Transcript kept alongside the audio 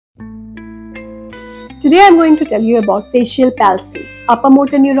Today I am going to tell you about facial palsy, upper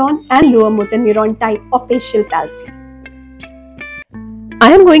motor neuron and lower motor neuron type of facial palsy.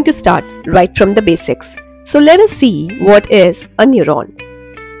 I am going to start right from the basics. So let us see what is a neuron.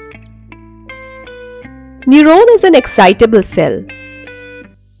 Neuron is an excitable cell.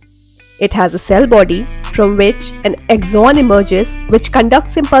 It has a cell body from which an axon emerges which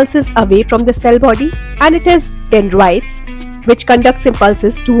conducts impulses away from the cell body, and it has dendrites which conducts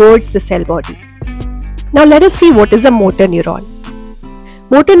impulses towards the cell body. Now let us see what is a motor neuron.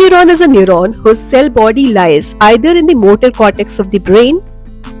 Motor neuron is a neuron whose cell body lies either in the motor cortex of the brain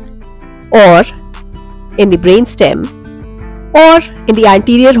or in the brainstem or in the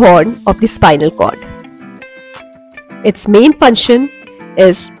anterior horn of the spinal cord. Its main function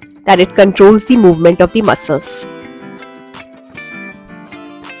is that it controls the movement of the muscles.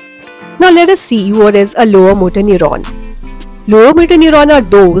 Now let us see what is a lower motor neuron. Lower motor neuron are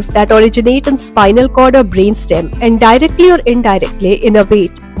those that originate in spinal cord or brainstem and directly or indirectly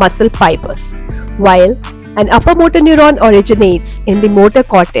innervate muscle fibers, while an upper motor neuron originates in the motor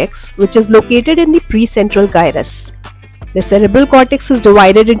cortex, which is located in the precentral gyrus. The cerebral cortex is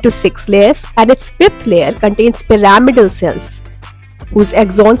divided into 6 layers, and its 5th layer contains pyramidal cells, whose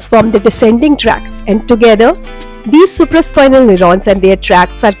axons form the descending tracts, and together these supraspinal neurons and their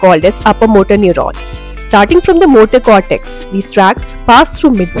tracts are called as upper motor neurons. Starting from the motor cortex, these tracts pass through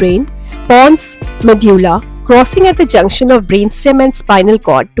midbrain, pons, medulla, crossing at the junction of brainstem and spinal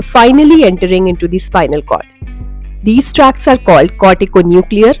cord to finally entering into the spinal cord. These tracts are called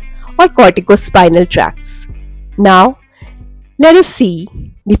corticonuclear or corticospinal tracts. Now, let us see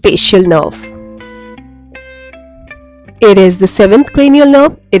the facial nerve. It is the 7th cranial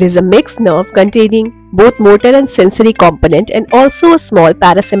nerve. It is a mixed nerve containing both motor and sensory component and also a small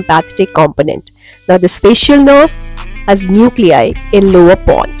parasympathetic component. Now this facial nerve has nuclei in lower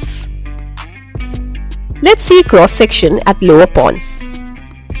pons. Let's see a cross section at lower pons.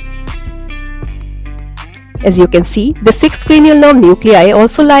 As you can see, the 6th cranial nerve nuclei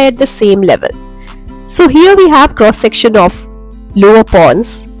also lie at the same level. So here we have cross section of lower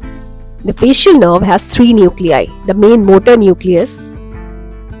pons. The facial nerve has 3 nuclei: the main motor nucleus,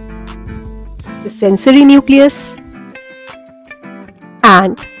 the sensory nucleus,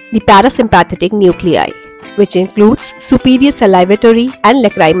 and the parasympathetic nuclei, which includes superior salivatory and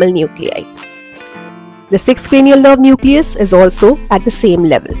lacrimal nuclei. The 6th cranial nerve nucleus is also at the same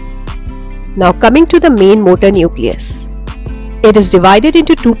level. Now coming to the main motor nucleus. It is divided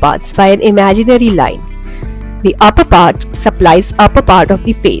into 2 parts by an imaginary line. The upper part supplies upper part of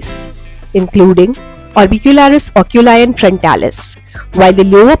the face, including orbicularis, oculi and frontalis, while the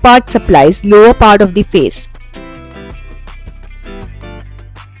lower part supplies lower part of the face.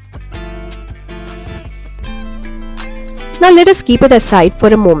 Now let us keep it aside for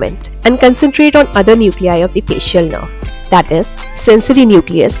a moment and concentrate on other nuclei of the facial nerve, that is, sensory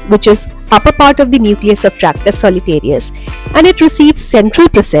nucleus, which is upper part of the nucleus of tractus solitarius, and it receives central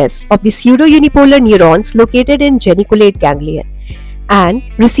process of the pseudo-unipolar neurons located in geniculate ganglion and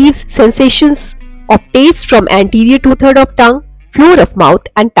receives sensations of taste from anterior 2/3 of tongue, floor of mouth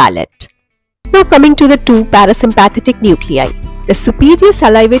and palate. Now coming to the 2 parasympathetic nuclei. The superior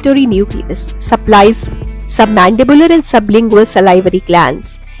salivatory nucleus supplies submandibular and sublingual salivary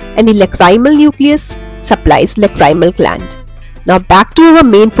glands, and the lacrimal nucleus supplies lacrimal gland. Now back to our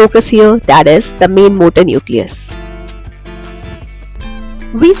main focus here, that is the main motor nucleus.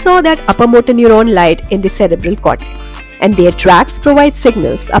 We saw that upper motor neuron lied in the cerebral cortex, and their tracts provide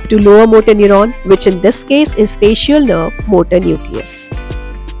signals up to lower motor neuron, which in this case is facial nerve motor nucleus.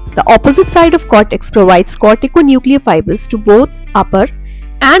 The opposite side of cortex provides corticonuclear fibers to both upper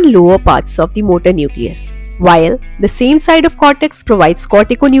and lower parts of the motor nucleus, while the same side of cortex provides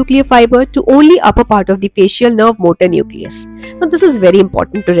corticonuclear fiber to only upper part of the facial nerve motor nucleus. Now this is very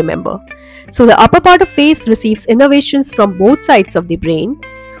important to remember. So the upper part of face receives innervations from both sides of the brain,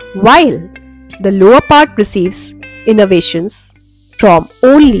 while the lower part receives innervations from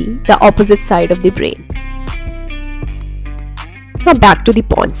only the opposite side of the brain. Now back to the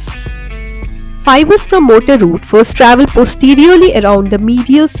pons. Fibers from motor root first travel posteriorly around the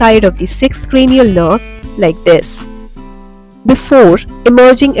medial side of the 6th cranial nerve like this, before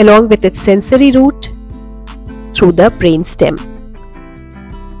emerging along with its sensory root through the brainstem,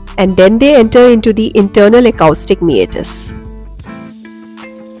 and then they enter into the internal acoustic meatus.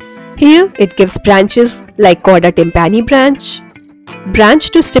 Here it gives branches like chorda tympani branch, branch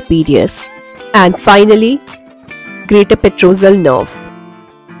to stapedius, and finally greater petrosal nerve.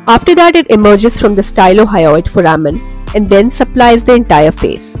 After that it emerges from the stylohyoid foramen and then supplies the entire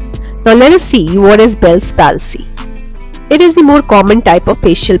face. Now let us see what is Bell's palsy. It is the more common type of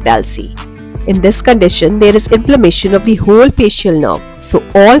facial palsy. In this condition, there is inflammation of the whole facial nerve, so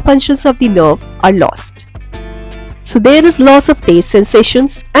all functions of the nerve are lost. So there is loss of taste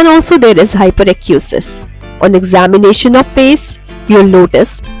sensations and also there is hyperacusis. On examination of face, you'll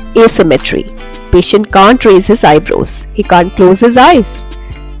notice asymmetry. Patient can't raise his eyebrows, he can't close his eyes.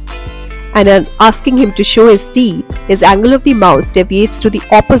 And asking him to show his teeth, his angle of the mouth deviates to the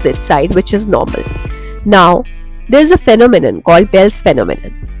opposite side, which is normal. Now, there is a phenomenon called Bell's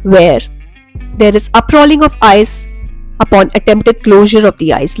phenomenon, where there is uprolling of eyes upon attempted closure of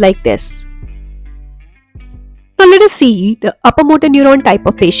the eyes like this. Now let us see the upper motor neuron type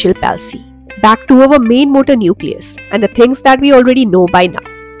of facial palsy. Back to our main motor nucleus and the things that we already know by now.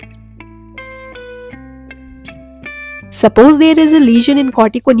 Suppose there is a lesion in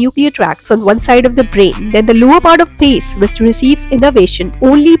corticonuclear tracts on one side of the brain, then the lower part of face, which receives innervation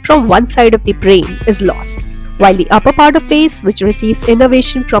only from one side of the brain, is lost, while the upper part of face, which receives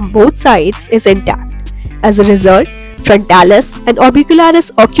innervation from both sides, is intact. As a result, frontalis and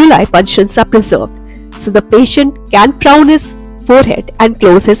orbicularis oculi functions are preserved, so the patient can frown his forehead and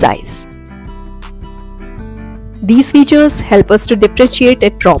close his eyes. These features help us to differentiate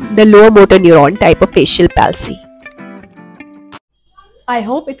it from the lower motor neuron type of facial palsy. I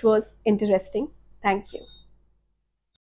hope it was interesting. Thank you.